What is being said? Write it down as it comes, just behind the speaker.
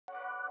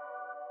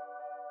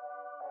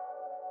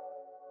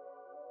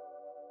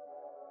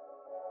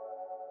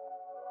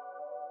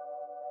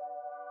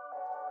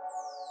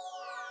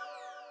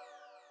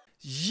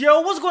Yo,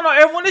 what's going on,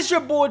 everyone? It's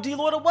your boy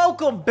DLloyd, and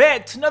welcome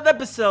back to another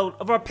episode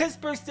of our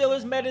Pittsburgh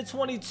Steelers Madden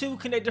 22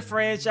 Connected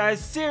Franchise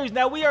Series.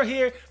 Now, we are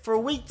here for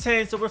Week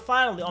 10, so we're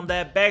finally on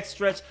that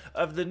backstretch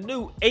of the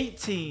new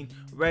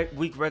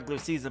 18-week regular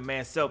season,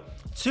 man. So,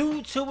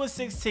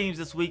 2-6 teams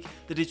this week.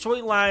 The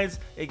Detroit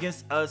Lions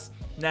against us.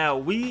 Now,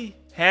 we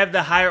have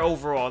the higher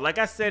overall. Like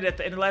I said at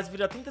the end of the last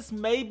video, I think this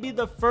may be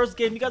the first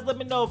game. You guys let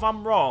me know if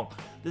I'm wrong.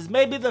 This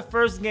may be the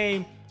first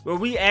game where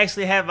we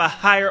actually have a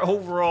higher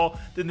overall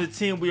than the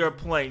team we are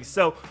playing.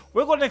 So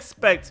we're going to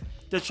expect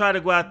to try to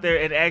go out there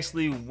and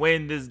actually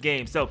win this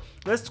game. So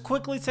let's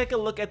quickly take a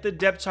look at the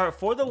depth chart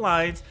for the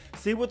Lions,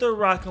 see what they're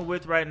rocking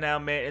with right now,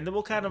 man, and then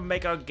we'll kind of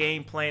make our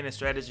game plan and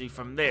strategy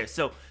from there.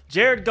 So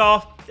Jared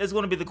Goff is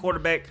going to be the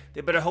quarterback.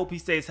 They better hope he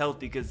stays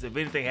healthy, because if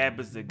anything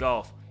happens to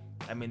Goff,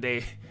 I mean,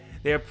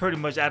 they're pretty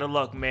much out of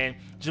luck, man.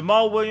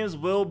 Jamal Williams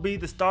will be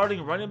the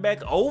starting running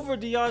back over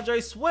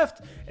DeAndre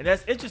Swift. And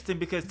that's interesting,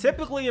 because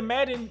typically in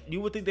Madden,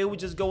 you would think they would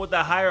just go with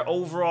a higher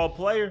overall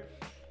player.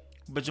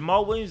 But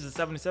Jamal Williams is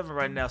 77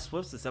 right now.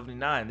 Swift's is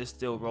 79. They're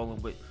still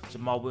rolling with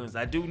Jamal Williams.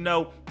 I do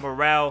know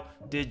morale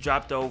did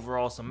drop the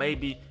overall, so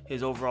maybe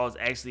his overall is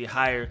actually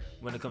higher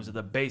when it comes to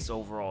the base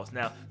overalls.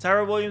 Now,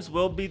 Tyrell Williams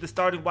will be the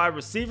starting wide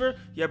receiver.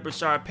 You have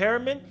Brashard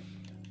Perriman.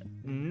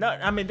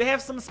 I mean, they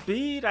have some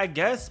speed, I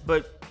guess,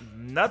 but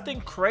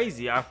nothing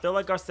crazy. I feel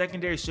like our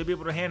secondary should be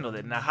able to handle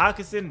it. Now,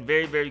 Hawkinson,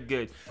 very, very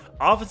good.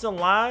 Offensive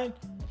line,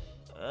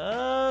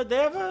 they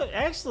have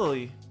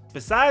actually,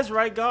 besides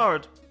right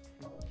guard,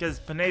 because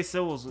Penei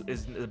Sewell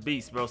is a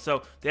beast, bro.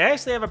 So they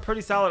actually have a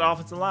pretty solid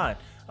offensive line.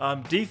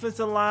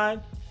 Defensive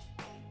line,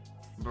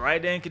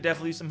 right end could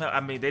definitely use some help. I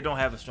mean, they don't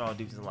have a strong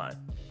defensive line.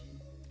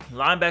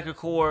 Linebacker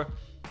core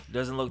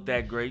doesn't look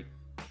that great.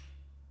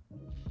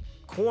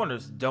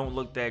 Corners don't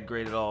look that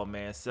great at all,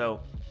 man. So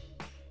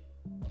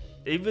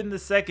even the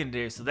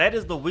secondary, so that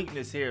is the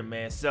weakness here,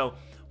 man. So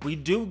we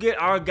do get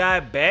our guy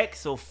back.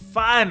 So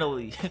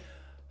finally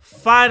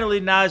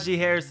Najee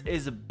Harris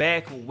is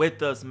back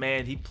with us,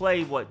 man. He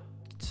played what,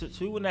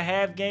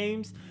 2.5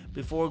 games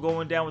before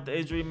going down with the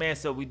injury, man.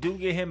 So we do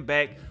get him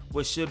back,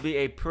 which should be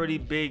a pretty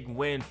big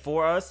win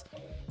for us.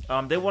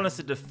 They want us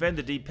to defend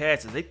the deep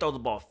passes. They throw the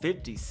ball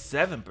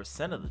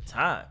 57% of the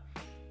time.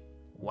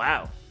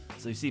 Wow.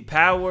 So you see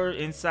power,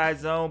 inside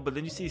zone, but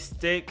then you see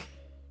stick,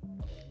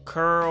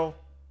 curl.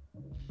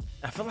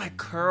 I feel like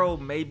curl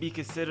may be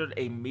considered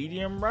a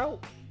medium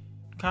route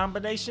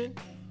combination.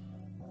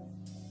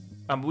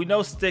 We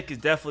know stick is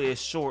definitely a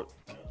short.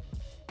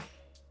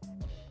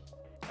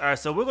 All right,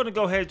 so we're going to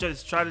go ahead and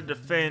just try to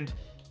defend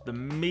the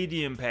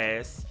medium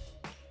pass,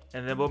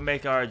 and then we'll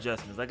make our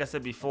adjustments. Like I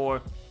said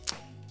before,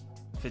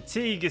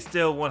 fatigue is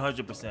still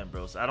 100%,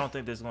 bro, so I don't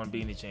think there's going to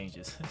be any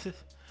changes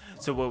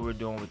to what we're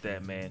doing with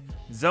that, man.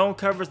 Zone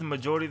covers the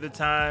majority of the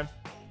time.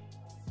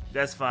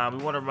 That's fine.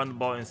 We want to run the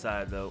ball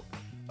inside, though.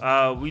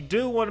 We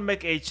do want to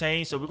make a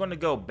change, so we're going to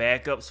go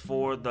backups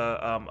for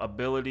the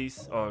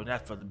abilities, or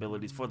not for the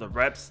abilities, for the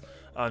reps.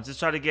 Just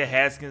try to get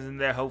Haskins in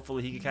there.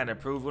 Hopefully, he can kind of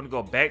improve. We're going to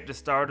go back to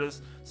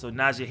starters, so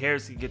Najee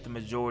Harris can get the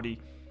majority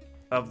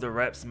of the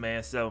reps,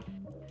 man. So,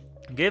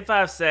 get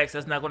 5 sacks.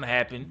 That's not going to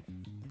happen,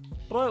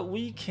 but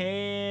we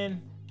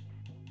can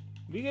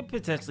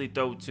potentially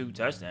throw 2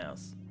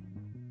 touchdowns.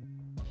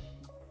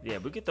 Yeah,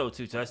 we could throw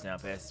 2 touchdown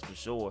passes for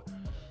sure.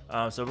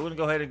 So we're going to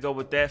go ahead and go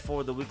with that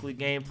for the weekly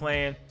game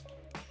plan.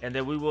 And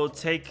then we will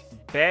take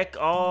back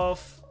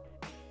off.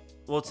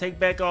 We'll take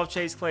back off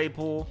Chase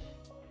Claypool.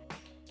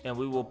 And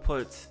we will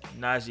put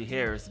Najee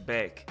Harris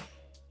back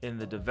in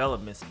the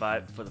development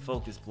spot for the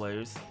focus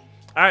players.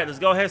 All right, let's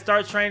go ahead and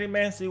start training,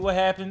 man. See what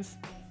happens.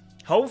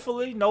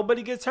 Hopefully,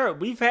 nobody gets hurt.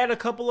 We've had a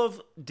couple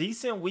of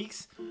decent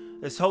weeks.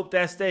 Let's hope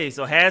that stays.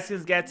 So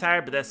Haskins got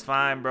tired, but that's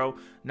fine, bro.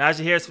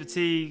 Najee Harris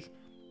fatigue.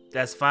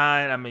 That's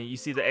fine. I mean, you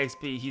see the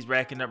XP he's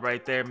racking up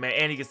right there, man.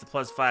 And he gets the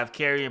 +5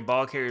 carry and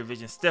ball carrier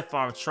vision, stiff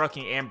arm,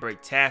 trucking, and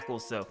break tackle.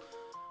 So,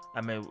 I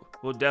mean,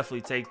 we'll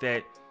definitely take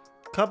that.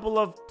 Couple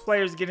of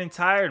players getting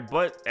tired,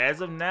 but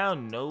as of now,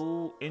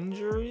 no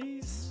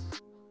injuries.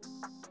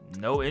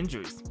 No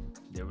injuries.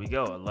 There we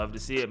go. I love to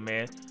see it,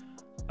 man.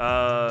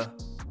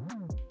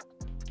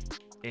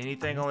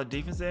 Anything on the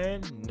defensive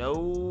end?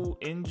 No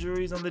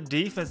injuries on the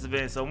defensive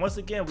end. So, once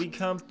again, we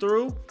come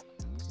through.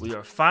 We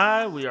are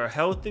fine. We are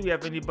healthy. We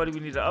have anybody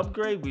we need to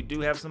upgrade. We do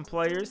have some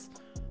players.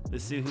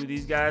 Let's see who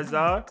these guys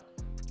are.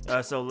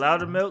 So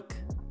Loudermilk,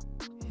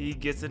 he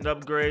gets an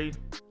upgrade.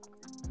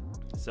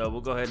 So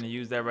we'll go ahead and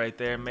use that right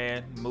there,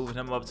 man. Moving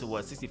him up to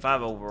what,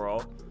 65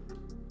 overall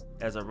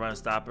as a run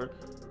stopper.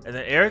 And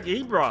then Eric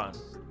Ebron,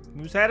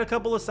 who's had a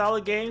couple of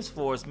solid games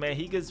for us, man.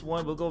 He gets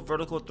one. We'll go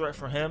vertical threat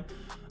for him.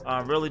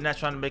 Really not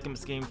trying to make him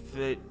scheme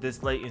fit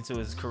this late into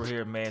his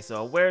career, man.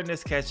 So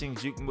awareness, catching,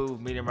 juke move,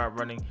 medium route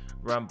running,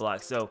 run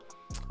block. So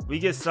we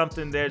get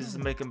something there just to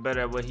make him better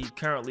at what he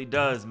currently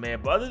does,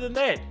 man. But other than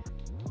that,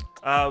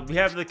 we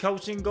have the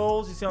coaching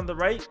goals you see on the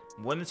right.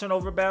 Win the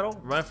turnover battle,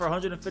 run for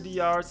 150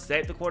 yards,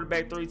 sack the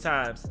quarterback 3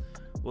 times.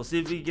 We'll see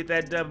if we can get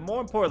that done. More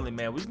importantly,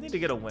 man, we just need to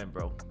get a win,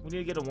 bro. We need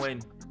to get a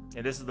win,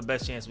 and this is the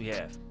best chance we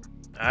have.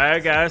 All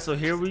right, guys, so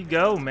here we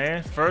go,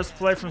 man. First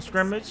play from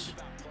scrimmage.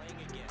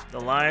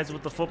 The Lions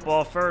with the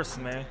football first,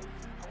 man.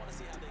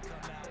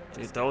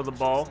 They throw the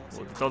ball.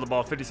 We'll throw the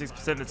ball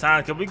 56% of the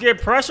time. Can we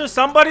get pressure?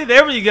 Somebody?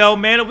 There we go,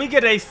 man. We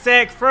get a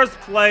sack. First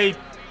play.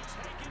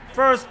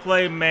 First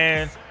play,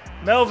 man.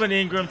 Melvin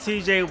Ingram,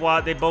 TJ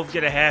Watt, they both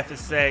get a half a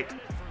sack.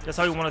 That's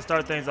how you want to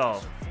start things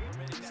off.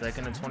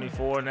 2nd and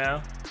 24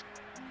 now.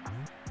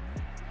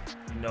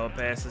 You know a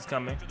pass is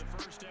coming.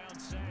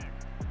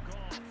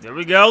 There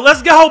we go.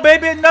 Let's go,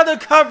 baby. Another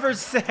coverage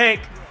sack.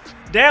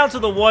 Down to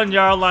the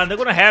 1-yard line. They're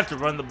going to have to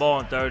run the ball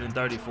on 3rd and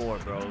 34,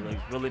 bro.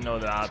 There's really no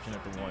other option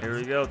at the 1. Here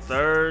we go.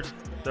 3rd,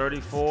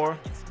 34.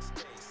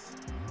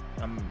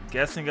 I'm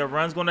guessing a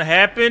run's going to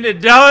happen.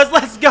 It does.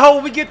 Let's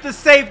go. We get the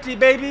safety,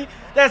 baby.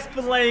 That's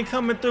Spillane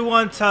coming through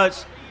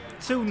untouched.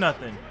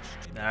 2-0.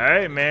 All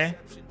right, man.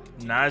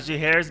 Najee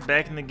Harris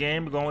back in the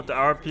game. We're going with the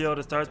RPO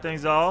to start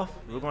things off.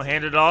 We're going to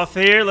hand it off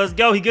here. Let's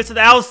go. He gets to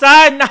the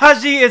outside.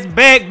 Najee is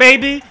back,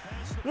 baby.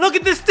 Look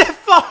at this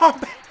stiff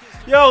arm.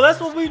 Yo,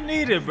 that's what we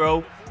needed,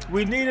 bro.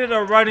 We needed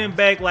a running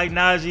back like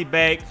Najee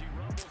back.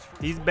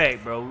 He's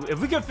back, bro. If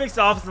we can fix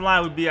the offensive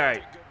line, we'd be all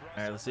right.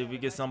 All right, let's see if we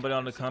get somebody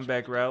on the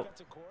comeback route.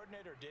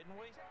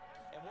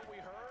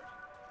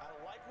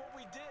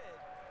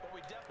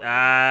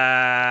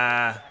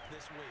 I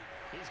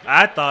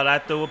thought I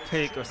threw a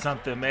pick or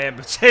something, man,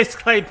 but Chase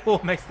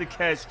Claypool makes the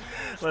catch.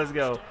 Let's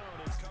go.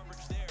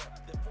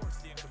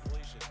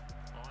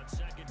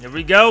 Here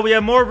we go. We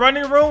have more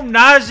running room.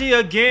 Najee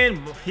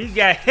again. He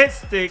got hit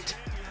sticked,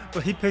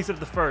 but he picks up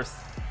the first.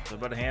 So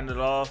about to hand it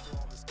off.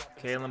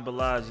 Kalen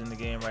Ballage in the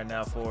game right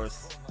now for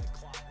us.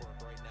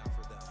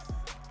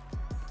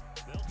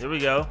 There we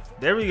go.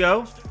 There we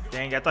go.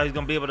 Dang, I thought he was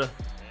going to be able to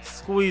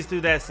squeeze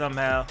through that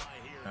somehow.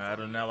 I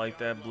do not like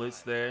that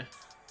blitz there.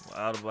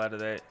 Out of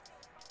that.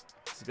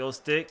 Let's go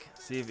stick.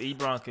 See if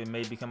Ebron can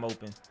maybe come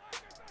open.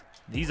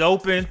 He's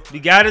open. We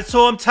got it to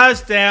him.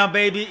 Touchdown,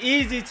 baby.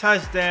 Easy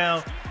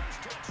touchdown.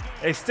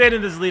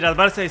 Extending this lead. I was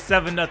about to say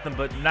 7-0,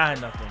 but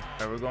 9-0. All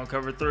right, we're going to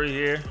cover 3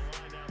 here.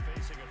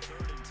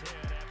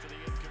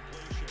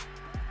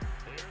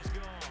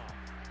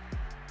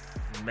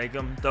 Make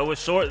him throw it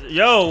short.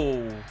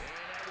 Yo.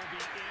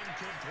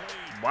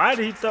 Why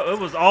did he throw? It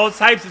was all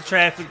types of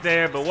traffic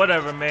there, but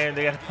whatever, man.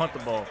 They got to punt the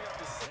ball.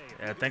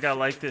 Yeah, I think I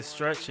like this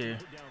stretch here.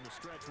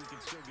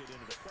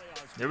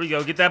 There we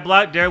go. Get that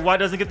block. Derek White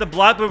doesn't get the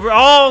block, but we're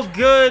all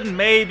good.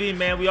 Maybe,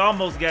 man. We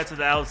almost got to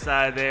the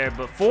outside there,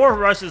 but 4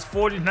 rushes,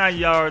 49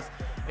 yards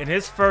in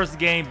his first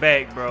game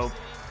back, bro.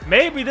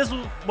 Maybe this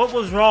was what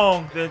was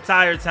wrong the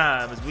entire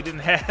time, is we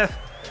didn't have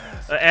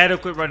an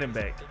adequate running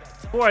back.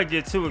 Before I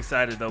get too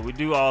excited, though, we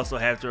do also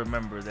have to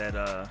remember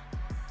that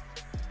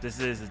this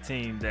is a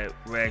team that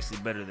we're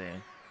actually better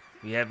than.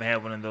 We haven't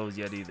had one of those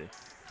yet either.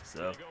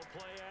 So,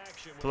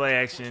 play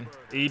action.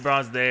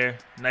 Ebron's there.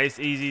 Nice,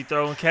 easy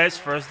throw and catch.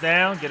 First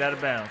down. Get out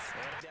of bounds.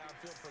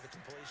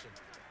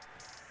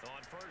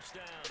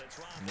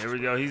 And there we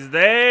go. He's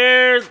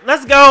there.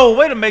 Let's go.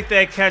 Way to make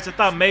that catch. I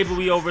thought maybe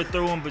we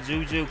overthrew him, but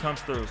Juju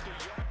comes through.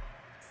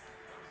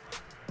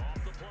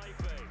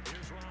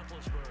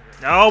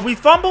 Oh, we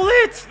fumble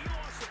it.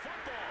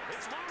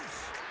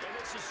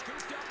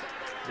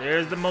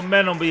 There's the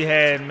momentum we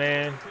had,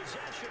 man.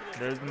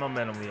 There's the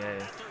momentum we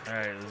had. All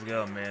right, let's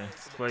go, man.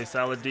 Let's play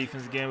solid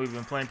defense again. We've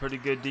been playing pretty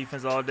good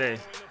defense all day.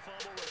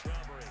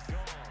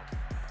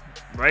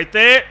 Right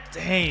there.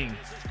 Dang.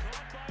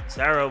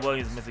 Tyrell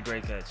Williams missed a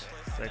great catch.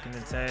 2nd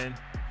and 10.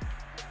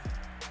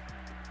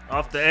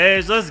 Off the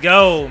edge. Let's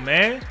go,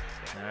 man.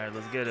 All right,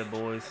 let's get it,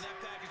 boys.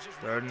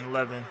 3rd and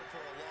 11.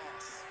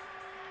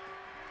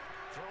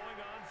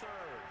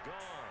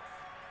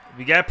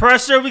 We got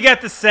pressure. We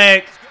got the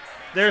sack.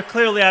 They're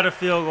clearly out of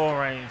field goal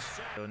range.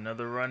 So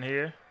another run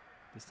here.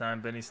 This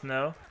time, Benny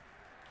Snell.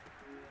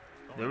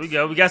 There we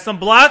go. We got some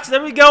blocks.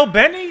 There we go,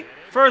 Benny.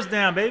 First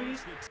down, baby.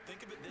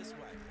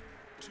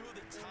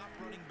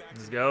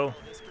 Let's go.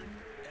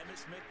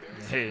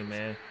 Hey,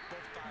 man.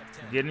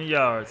 Getting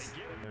yards.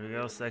 There we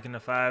go. 2nd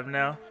and 5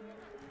 now.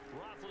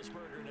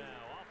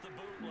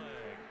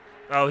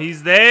 Oh,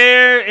 he's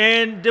there.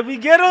 And did we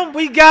get him?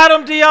 We got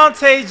him,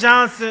 Deontay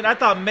Johnson. I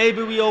thought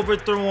maybe we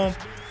overthrew him.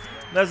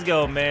 Let's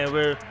go, man.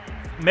 We're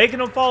making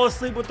him fall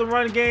asleep with the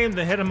run game,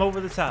 then hit him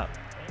over the top.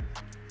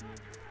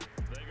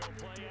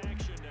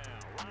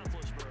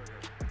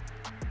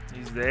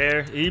 He's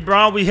there.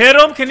 Ebron, we hit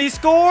him. Can he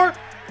score?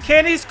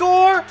 Can he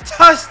score?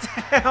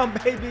 Touchdown,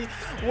 baby.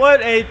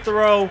 What a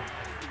throw.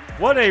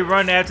 What a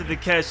run after the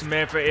catch,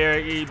 man, for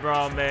Eric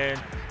Ebron,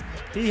 man.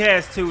 He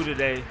has 2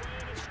 today.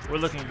 We're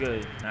looking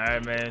good. All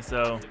right, man.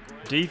 So,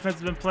 defense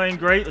has been playing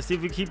great. Let's see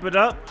if we keep it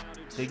up.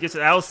 He gets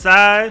it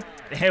outside.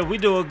 And we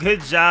do a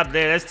good job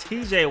there. That's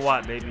TJ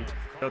Watt, baby.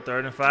 Go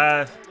 3rd and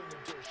 5.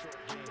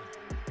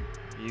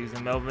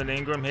 Using Melvin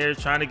Ingram here,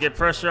 trying to get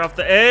pressure off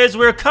the edge.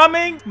 We're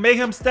coming. Make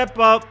him step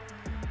up.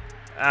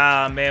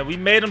 Ah, man. We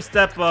made him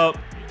step up.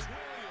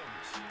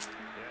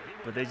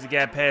 But they just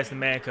got past the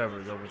man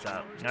covers over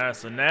top. All right,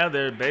 so now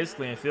they're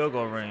basically in field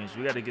goal range.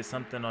 We got to get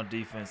something on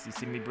defense. You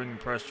see me bringing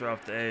pressure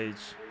off the edge.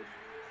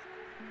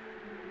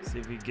 See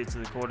if we get to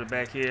the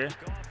quarterback here.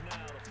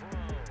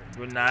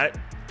 We're not.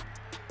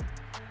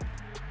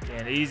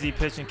 And easy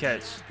pitch and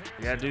catch.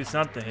 We gotta do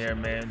something here,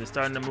 man. They're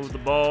starting to move the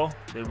ball.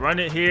 They run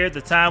it here.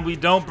 The time we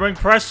don't bring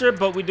pressure,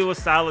 but we do a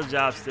solid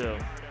job still.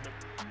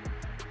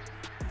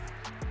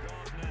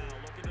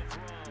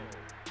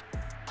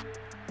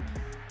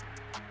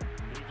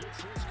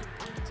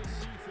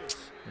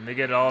 And they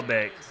get it all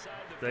back.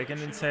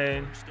 2nd and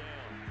 10.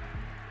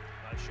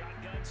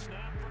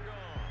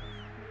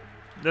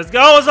 Let's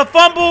go. It's a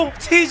fumble.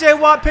 TJ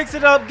Watt picks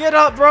it up. Get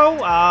up, bro.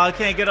 Ah, I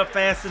can't get up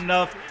fast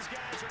enough.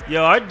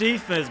 Yo, our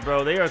defense,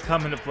 bro, they are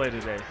coming to play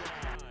today.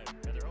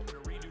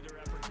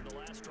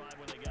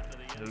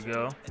 Here we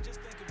go.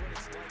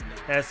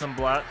 Had some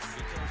blocks.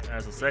 All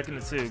right, so 2nd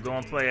and 2. Go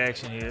on play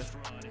action here.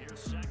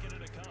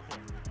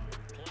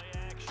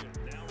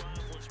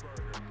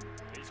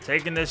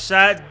 Taking the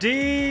shot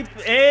deep,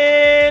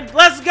 and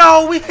let's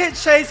go. We hit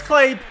Chase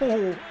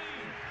Claypool.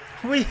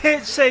 We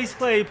hit Chase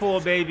Claypool,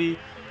 baby.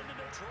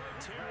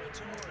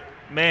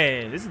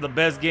 Man, this is the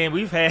best game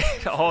we've had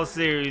all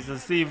series.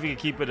 Let's see if we can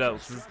keep it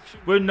up.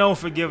 We're known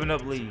for giving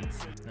up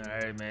leads. All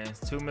right, man. It's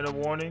 2-minute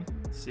warning.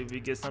 See if we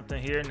get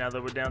something here now that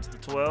we're down to the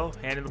 12.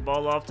 Handing the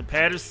ball off to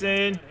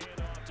Patterson.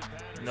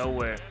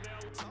 Nowhere.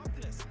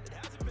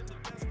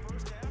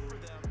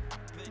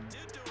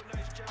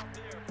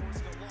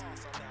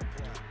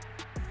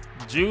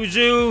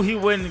 Juju, he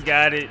went and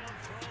got it.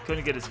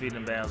 Couldn't get his feet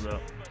in bounds, though. All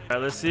right,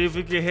 let's see if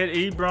we can hit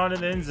Ebron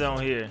in the end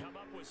zone here.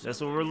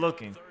 That's what we're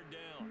looking.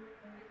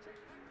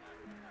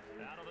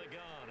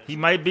 He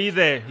might be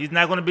there. He's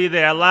not going to be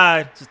there. I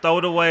lied. Just throw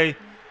it away.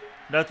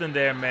 Nothing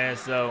there, man.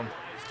 So,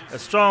 a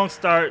strong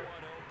start,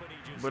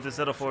 but to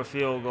settle for a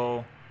field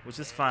goal, which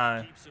is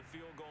fine.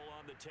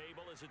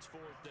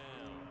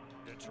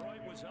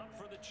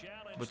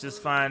 Which is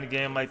fine in a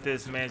game like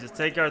this, man. Just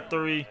take our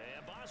 3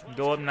 and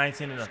go up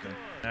 19-0.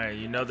 All right,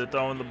 you know they're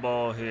throwing the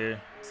ball here.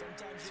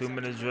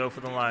 2-minute drill for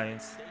the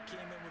Lions.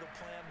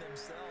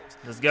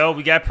 Let's go.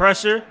 We got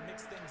pressure.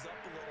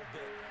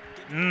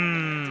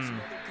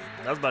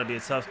 That was about to be a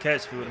tough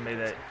catch if we would have made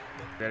that.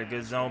 Got a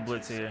good zone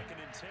blitz here.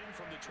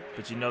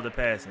 But you know they're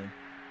passing.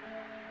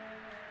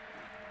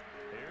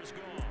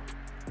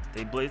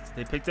 They blitzed.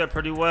 They picked up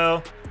pretty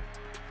well.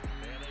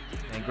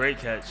 And great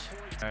catch.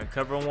 All right,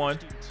 cover 1.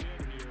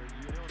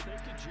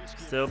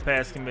 Still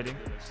pass committing.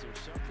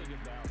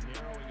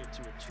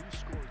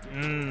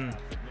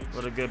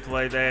 What a good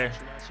play there.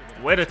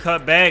 Way to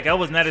cut back. I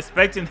was not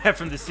expecting that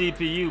from the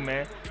CPU,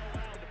 man.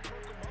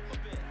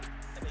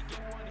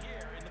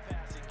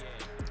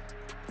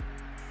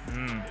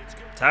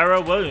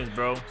 Tyrell Williams,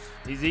 bro.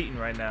 He's eating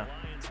right now.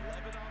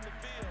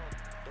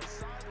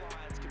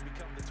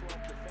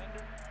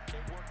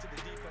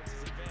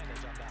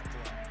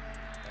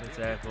 Good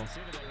tackle.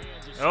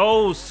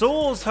 Oh,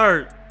 Sewell's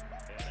hurt.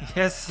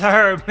 Yes,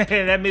 sir,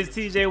 man. That means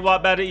TJ Watt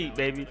about to eat,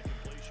 baby.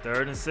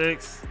 3rd and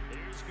 6.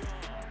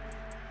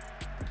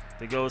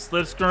 They go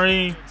slip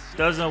screen.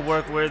 Doesn't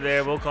work. We're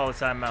there. We'll call a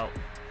timeout.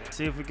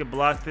 See if we can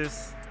block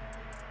this.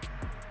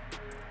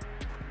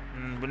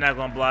 We're not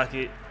going to block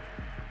it.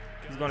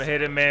 He's going to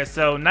hit it, man.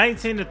 So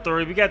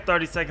 19-3. We got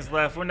 30 seconds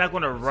left. We're not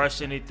going to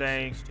rush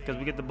anything because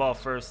we get the ball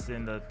first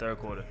in the 3rd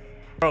quarter.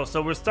 Bro,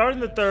 so we're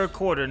starting the 3rd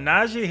quarter.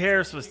 Najee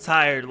Harris was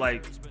tired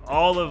like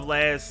all of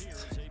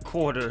last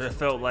quarter. It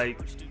felt like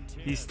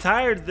he's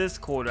tired this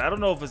quarter. I don't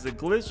know if it's a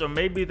glitch or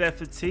maybe that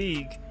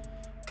fatigue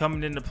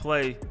coming into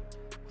play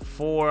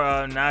for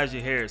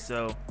Najee Harris.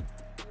 So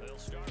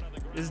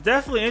it's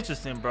definitely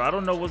interesting, bro. I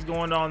don't know what's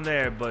going on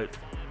there, but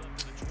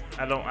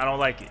I don't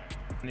like it.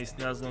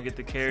 Snell's gonna get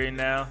the carry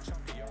now.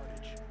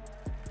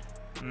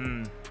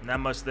 Not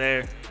much there.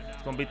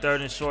 It's gonna be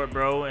 3rd and short,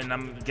 bro. And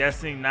I'm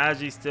guessing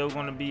Najee's still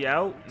gonna be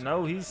out.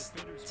 No, he's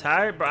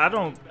tired,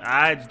 bro.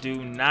 I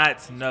do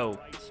not know.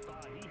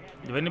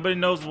 If anybody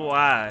knows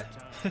why.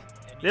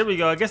 There we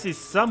go. I guess he's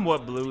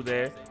somewhat blue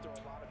there.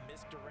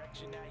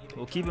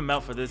 We'll keep him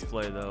out for this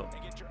play, though.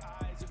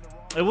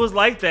 It was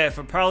like that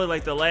for probably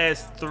like the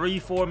last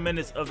 3-4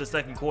 minutes of the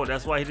 2nd quarter.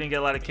 That's why he didn't get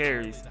a lot of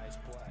carries.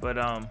 But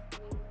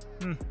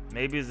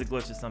maybe it's a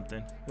glitch or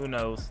something. Who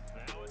knows?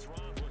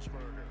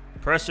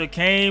 Pressure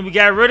came. We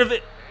got rid of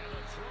it.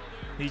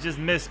 He just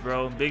missed,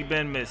 bro. Big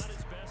Ben missed.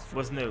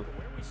 What's new?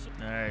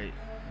 All right,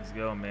 let's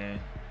go, man.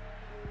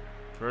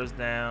 1st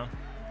down.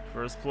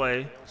 1st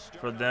play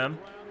for them.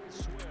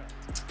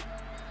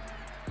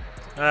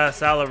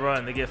 Solid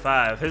run. They get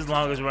 5. His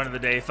longest run of the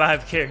day.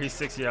 5 carries,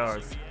 6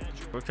 yards.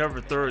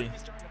 Recover 3.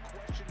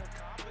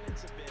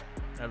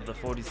 Out of the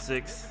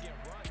 46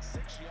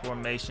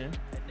 formation.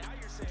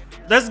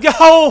 Let's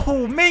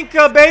go!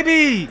 Minka,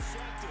 baby!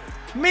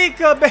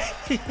 Minka,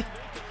 baby!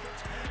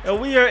 And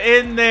we are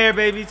in there,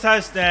 baby.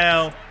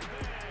 Touchdown.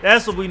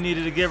 That's what we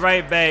needed to get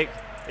right back.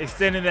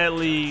 Extending that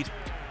lead.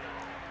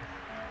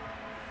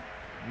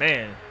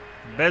 Man,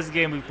 best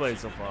game we've played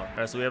so far. All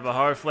right, so we have a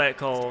hard flat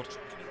called.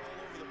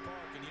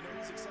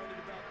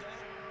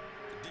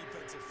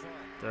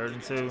 3rd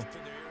and 2.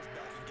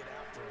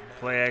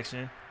 Play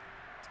action.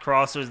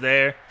 Crosser's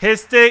there.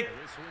 His stick.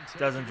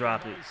 Doesn't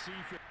drop it.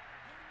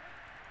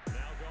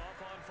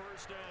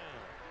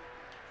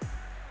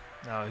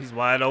 No, he's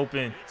wide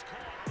open.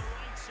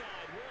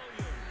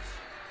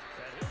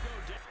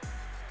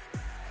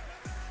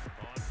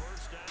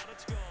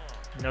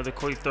 Another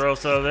quick throw.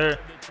 So they're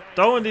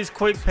throwing these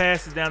quick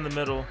passes down the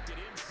middle.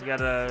 You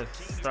gotta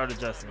start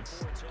adjusting.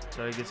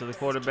 Try to get to the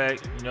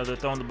quarterback. You know they're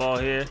throwing the ball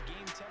here.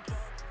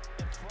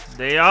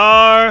 They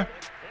are.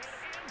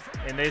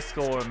 And they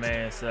score,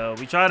 man. So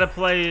we try to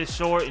play it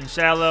short and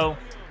shallow.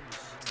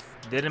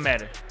 Didn't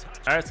matter.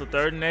 All right, so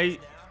 3rd and 8.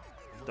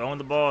 Throwing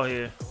the ball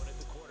here.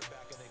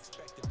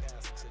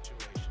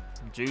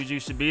 Juju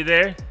should be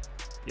there.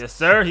 Yes,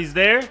 sir. He's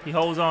there. He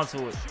holds on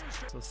to it.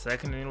 So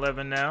 2nd and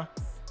 11 now.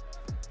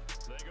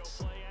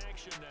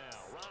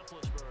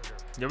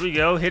 There we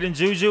go. Hitting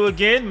Juju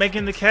again.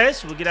 Making the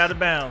catch. We'll get out of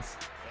bounds.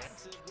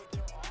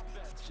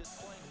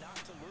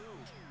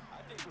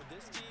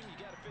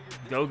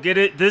 Go get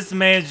it. This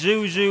man,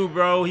 Juju,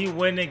 bro. He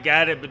went and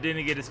got it, but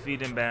didn't get his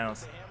feet in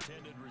bounds.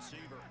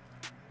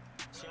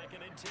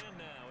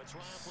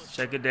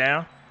 Check it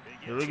down.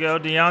 Here we go.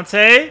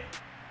 Deontay.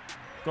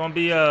 Going to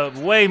be a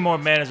way more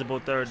manageable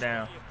 3rd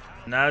down.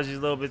 Najee's a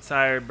little bit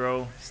tired,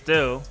 bro.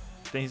 Still,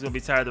 I think he's going to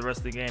be tired the rest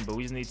of the game, but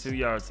we just need 2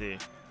 yards here.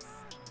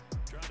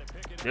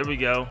 There we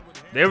go.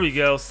 There we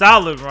go.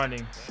 Solid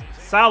running.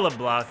 Solid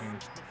blocking.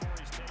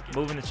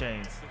 Moving the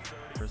chains.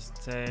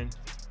 1st and 10.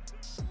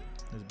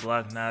 Let's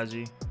block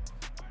Najee.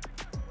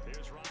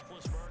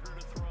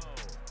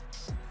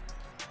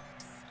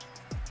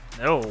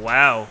 Oh,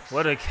 wow.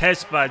 What a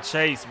catch by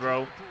Chase,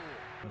 bro.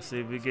 Let's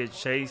see if we get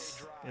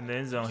Chase in the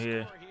end zone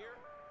here.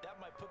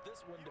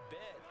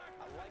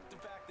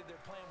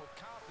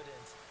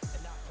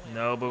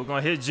 No, but we're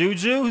going to hit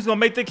Juju. He's going to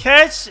make the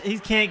catch. He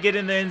can't get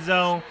in the end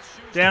zone.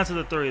 Down to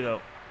the 3,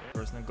 though.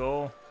 1st and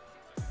goal.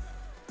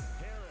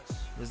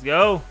 Let's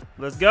go.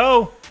 Let's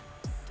go.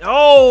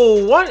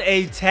 Oh, what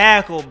a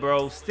tackle,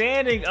 bro.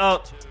 Standing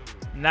up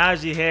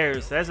Najee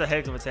Harris. That's a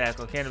heck of a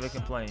tackle. Can't even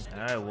complain.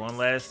 All right, one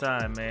last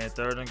time, man.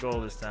 3rd and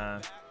goal this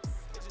time.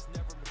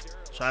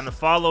 Trying to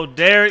follow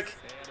Derek.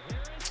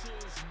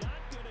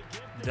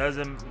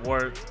 Doesn't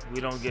work. We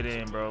don't get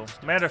in, bro.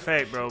 Matter of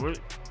fact, bro, we're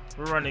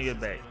running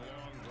it back.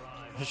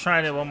 Just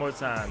trying it one more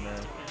time,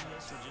 man.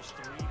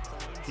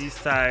 He's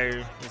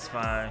tired. It's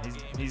fine.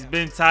 He's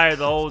been tired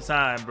the whole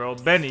time, bro.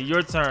 Benny,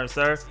 your turn,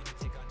 sir.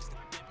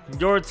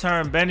 Your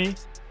turn, Benny.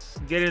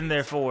 Get in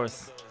there for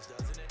us.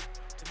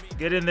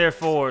 Get in there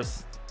for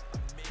us.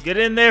 Get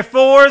in there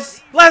for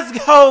us.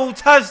 Let's go.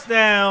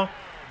 Touchdown.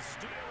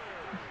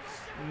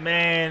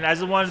 Man, I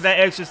just wanted that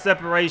extra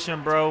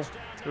separation, bro.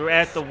 We were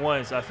at the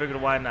 1, so I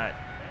figured why not.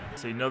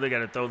 So you know they got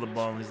to throw the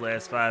ball in these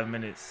last 5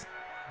 minutes.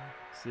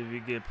 See if we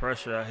get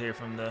pressure out here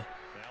from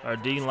our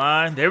D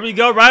line. There we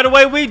go. Right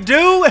away we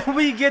do, and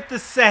we get the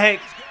sack.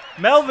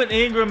 Melvin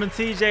Ingram and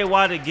TJ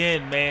Watt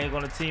again, man.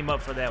 Going to team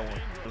up for that one.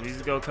 So we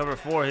just go cover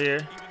 4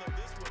 here.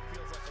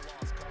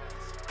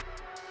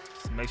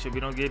 Just make sure we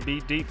don't get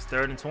beat deep. It's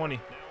 3rd and 20.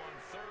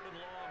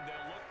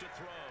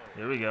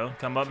 There we go.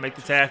 Come up, make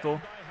the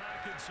tackle.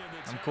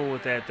 I'm cool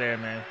with that there,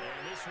 man.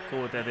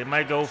 Cool with that. They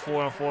might go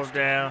for it on 4th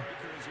down.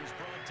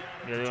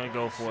 Yeah, they're going to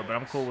go for it, but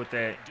I'm cool with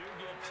that.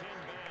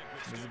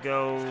 Let's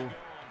go.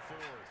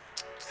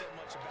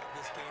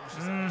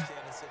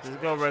 Let's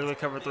go regular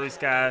cover 3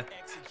 sky.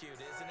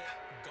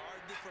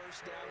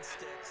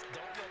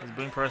 Let's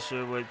bring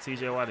pressure with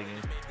TJ Watt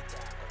again.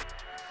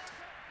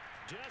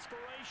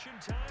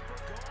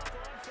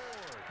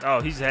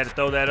 Oh, he just had to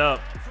throw that up.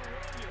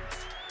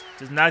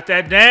 Just knock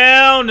that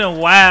down, and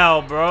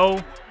wow, bro.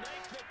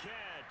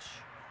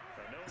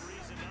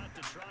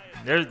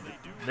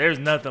 There's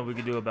nothing we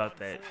can do about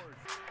that.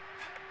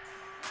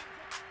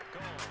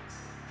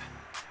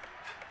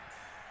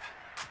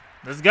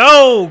 Let's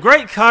go.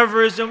 Great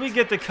coverage, and we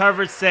get the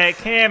coverage sack.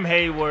 Cam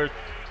Hayward,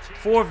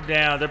 4th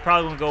down. They're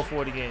probably going to go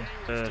for it again.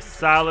 A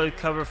solid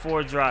cover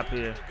 4 drop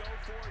here.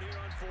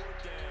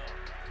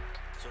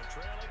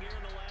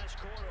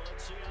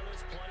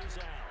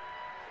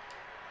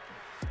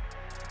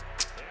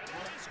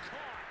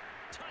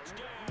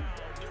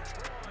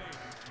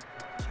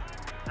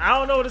 I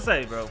don't know what to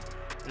say, bro.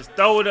 Just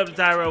throw it up to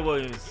Tyrell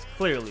Williams.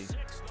 Clearly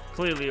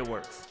it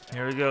works.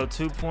 Here we go.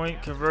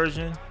 2-point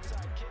conversion.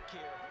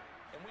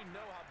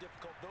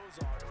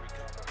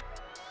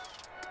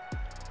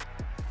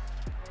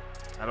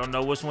 I don't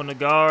know which one to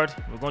guard.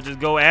 We're going to just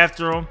go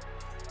after him.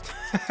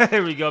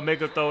 Here we go. Make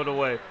him throw it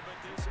away.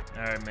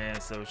 All right, man.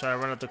 So we're trying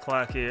to run up the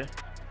clock here.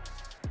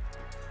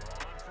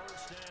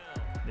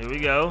 There we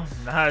go.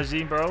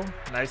 Najee, bro.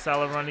 Nice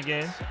solid run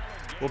again.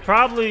 We'll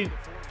probably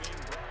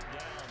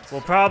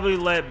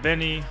let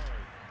Benny.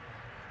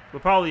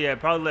 Probably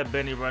let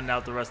Benny run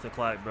out the rest of the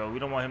clock, bro. We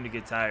don't want him to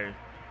get tired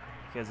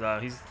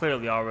because he's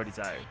clearly already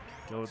tired.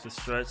 Go with the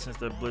stretch since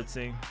they're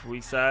blitzing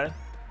weak side.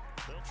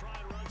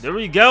 There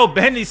we go.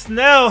 Benny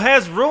Snell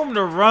has room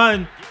to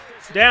run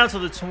down to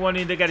the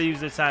 20. They got to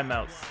use their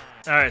timeouts.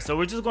 All right, so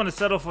we're just going to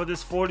settle for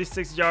this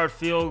 46-yard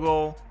field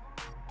goal.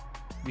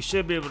 We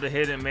should be able to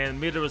hit it, man. The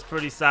meter was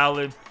pretty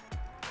solid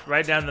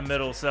right down the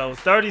middle. So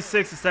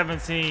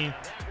 36-17.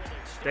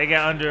 They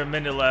got under a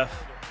minute left.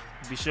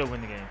 We should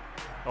win the game.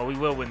 Oh, we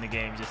will win the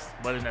game, just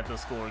wasn't at the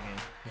score again.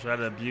 We try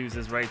to abuse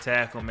this right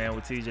tackle, man,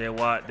 with TJ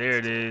Watt. There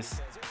it is.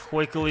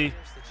 Quickly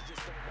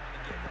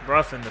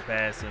roughing the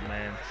passer,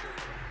 man.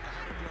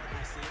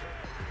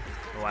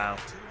 Wow.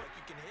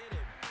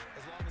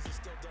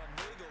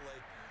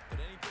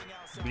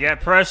 We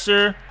got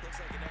pressure.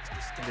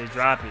 They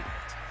drop it.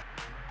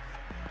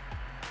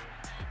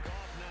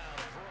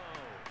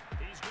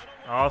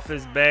 Off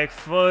his back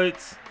foot.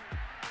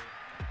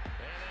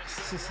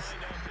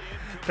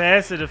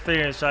 Pass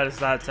interference, try to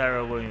stop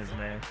Tyrell Williams,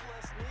 man.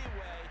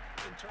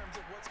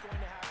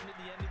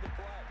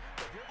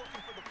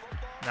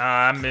 Nah,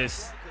 I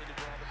missed.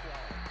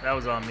 That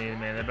was on me,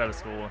 man. They better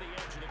score.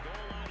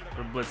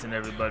 We're blitzing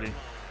everybody.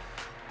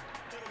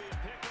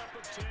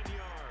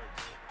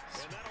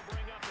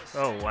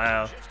 Oh,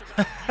 wow.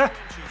 I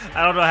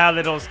don't know how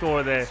they don't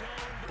score there.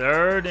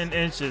 3rd and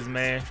inches,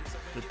 man.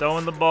 They're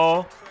throwing the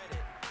ball.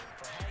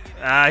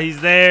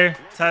 He's there.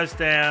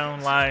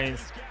 Touchdown,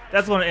 Lions.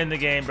 That's going to end the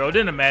game, bro. It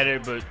didn't matter,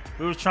 but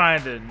we were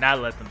trying to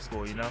not let them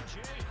score, you know? All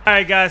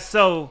right, guys.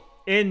 So,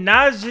 in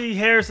Najee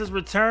Harris's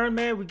return,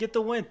 man, we get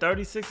the win.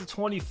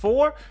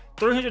 36-24.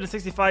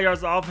 365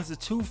 yards of offense to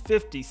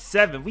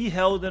 257. We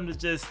held them to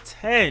just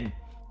 10.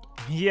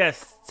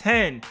 Yes,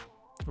 10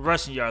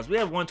 rushing yards. We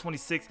have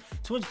 126,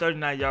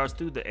 239 yards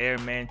through the air,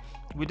 man.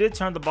 We did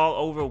turn the ball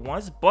over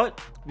once, but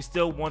we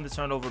still won the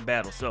turnover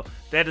battle. So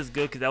that is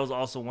good because that was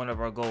also one of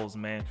our goals,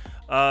 man.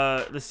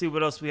 Let's see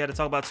what else we had to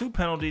talk about. 2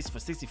 penalties for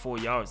 64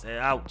 yards.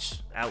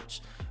 Ouch.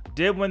 Ouch.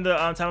 Did win the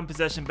time of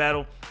possession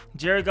battle.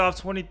 Jared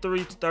Goff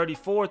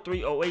 23-34,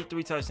 308,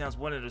 3 touchdowns,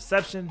 1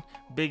 interception.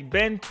 Big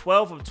Ben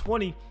 12 of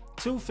 20.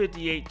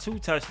 258, 2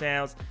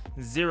 touchdowns,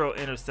 0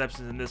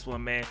 interceptions in this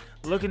one, man.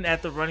 Looking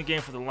at the running game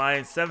for the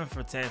Lions, 7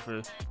 for 10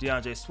 for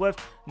DeAndre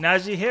Swift.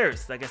 Najee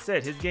Harris, like I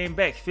said, his game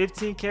back,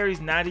 15 carries,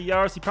 90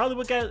 yards. He probably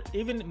would have got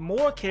even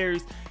more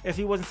carries if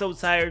he wasn't so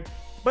tired.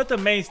 But the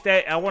main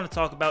stat I want to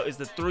talk about is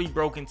the 3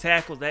 broken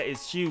tackles. That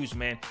is huge,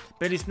 man.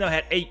 Benny Snell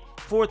had 8,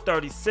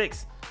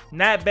 436.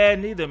 Not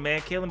bad neither, man.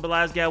 Kalen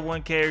Ballage got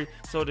 1 carry,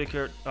 so did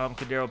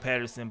Cordero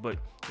Patterson. But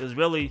it was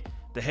really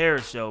the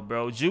Harris show,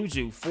 bro.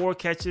 Juju, 4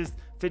 catches,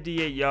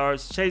 58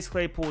 yards. Chase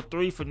Claypool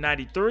 3 for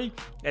 93,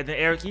 and then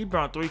Eric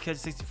Ebron 3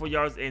 catches, 64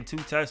 yards and 2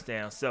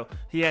 touchdowns. So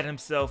he had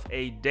himself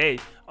a day.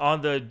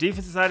 On the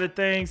defensive side of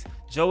things,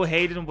 Joe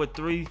Hayden with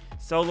 3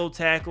 solo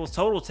tackles.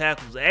 Total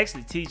tackles,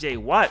 actually TJ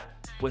Watt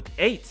with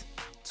 8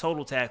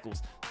 total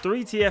tackles.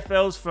 3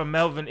 TFLs from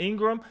Melvin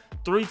Ingram,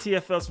 3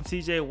 TFLs from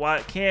TJ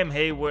Watt, Cam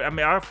Hayward. I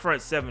mean, our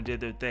front 7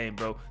 did their thing,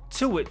 bro.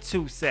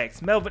 2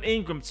 sacks. Melvin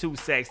Ingram 2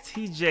 sacks.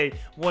 TJ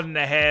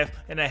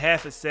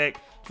 1.5 a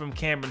sack from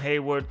Cameron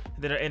Hayward.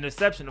 And then an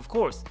interception, of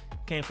course,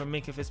 came from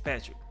Minkah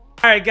Fitzpatrick.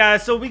 All right,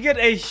 guys, so we get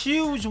a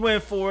huge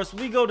win for us.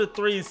 We go to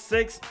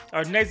 3-6.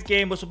 Our next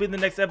game, which will be the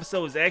next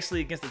episode, is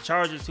actually against the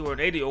Chargers, who are an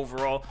 80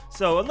 overall.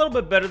 So a little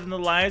bit better than the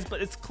Lions,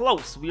 but it's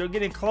close. We are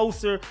getting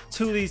closer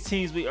to these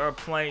teams we are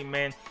playing,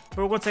 man. But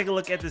we're going to take a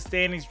look at the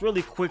standings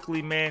really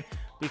quickly, man,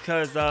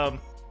 because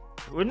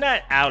we're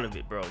not out of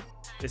it, bro.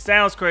 It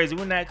sounds crazy.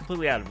 We're not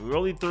completely out of it. We're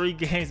only 3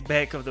 games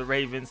back of the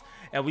Ravens,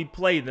 and we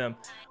played them,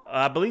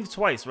 I believe,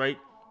 twice, right?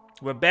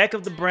 We're back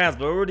of the Browns,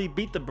 but we already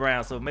beat the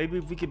Browns, so maybe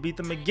if we could beat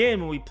them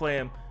again when we play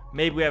them,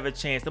 maybe we have a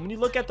chance. And when you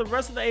look at the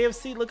rest of the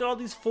AFC, look at all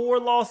these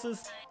 4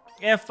 losses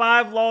and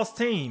 5 lost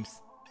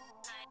teams.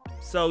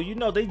 So, you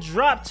know, they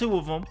dropped 2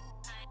 of them.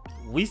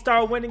 We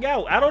start winning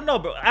out. I don't know,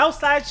 bro.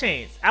 Outside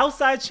chance.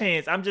 Outside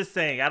chance. I'm just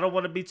saying. I don't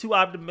want to be too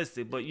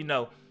optimistic, but, you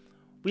know,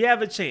 we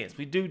have a chance.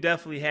 We do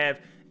definitely have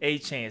a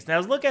chance. Now,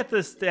 let's look at the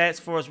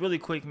stats for us really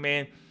quick,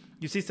 man.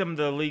 You see some of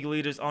the league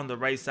leaders on the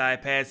right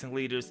side, passing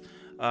leaders.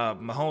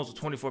 Mahomes with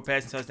 24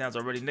 passing touchdowns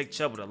already. Nick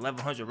Chubb with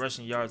 1,100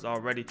 rushing yards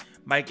already.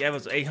 Mike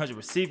Evans with 800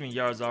 receiving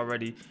yards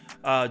already.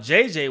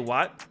 J.J.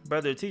 Watt,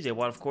 brother of T.J.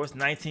 Watt, of course,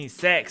 19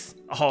 sacks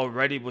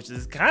already, which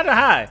is kind of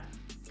high.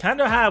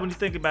 Kind of high when you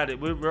think about it.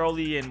 We're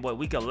only in, what,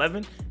 week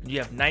 11? And you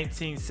have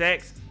 19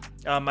 sacks.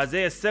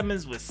 Isaiah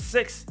Simmons with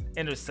 6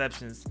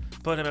 interceptions.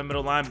 Put him in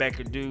middle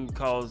linebacker, dude,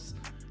 caused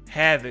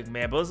havoc,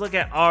 man. But let's look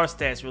at our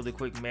stats really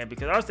quick, man,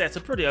 because our stats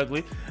are pretty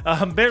ugly.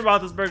 Ben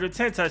Roethlisberger,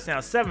 10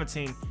 touchdowns,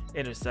 17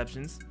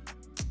 interceptions.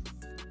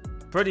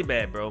 Pretty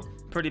bad, bro.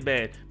 Pretty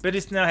bad. Benny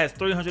Snell has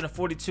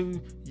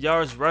 342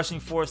 yards rushing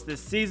for us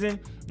this season.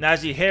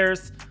 Najee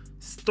Harris,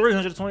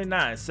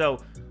 329.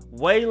 So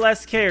way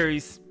less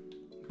carries,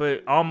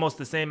 but almost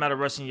the same amount of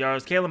rushing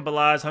yards. Kalen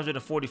Ballage,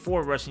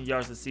 144 rushing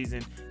yards this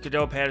season.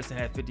 Cordero Patterson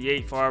had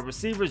 58. For our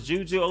receivers,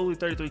 Juju, only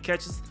 33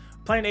 catches.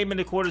 Playing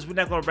 8-minute quarters, we're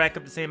not going to rack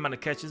up the same amount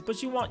of catches,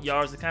 but you want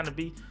yards to kind of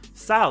be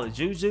solid.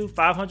 Juju,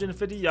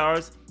 550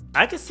 yards.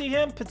 I could see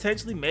him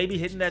potentially maybe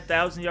hitting that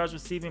 1,000 yards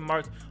receiving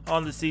mark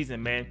on the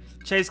season, man.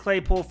 Chase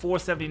Claypool,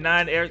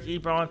 479. Eric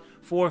Ebron,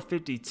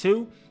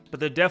 452. But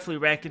they're definitely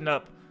racking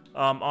up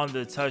on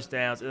the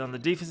touchdowns. And on the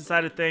defensive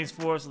side of things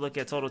for us, look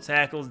at total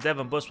tackles.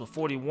 Devin Bush with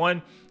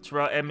 41.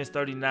 Terrell Edmonds,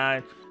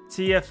 39.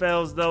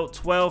 TFLs, though,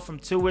 12 from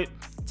Tuitt,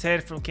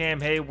 10 from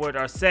Cam Hayward.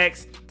 Our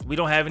sacks, we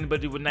don't have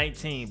anybody with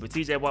 19, but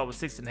TJ Watt with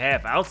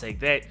 6.5. I'll take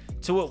that.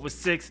 Tua with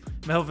 6,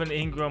 Melvin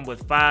Ingram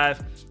with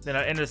 5. Then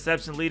our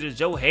interception leaders,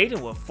 Joe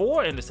Hayden with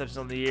 4 interceptions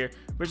on the year.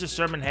 Richard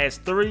Sherman has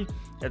 3,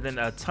 and then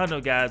a ton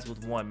of guys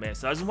with 1, man.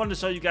 So I just wanted to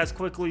show you guys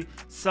quickly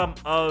some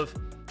of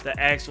the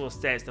actual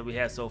stats that we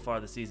had so far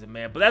this season,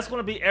 man. But that's going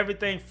to be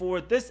everything for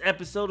this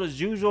episode as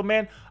usual,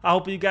 man. I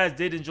hope you guys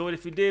did enjoy it.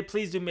 If you did,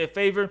 please do me a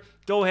favor.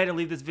 Go ahead and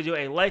leave this video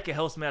a like. It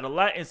helps me out a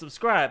lot. And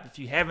subscribe if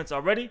you haven't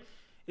already.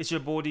 It's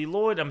your boy D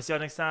Lloyd. I'm going to see y'all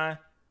next time.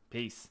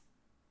 Peace.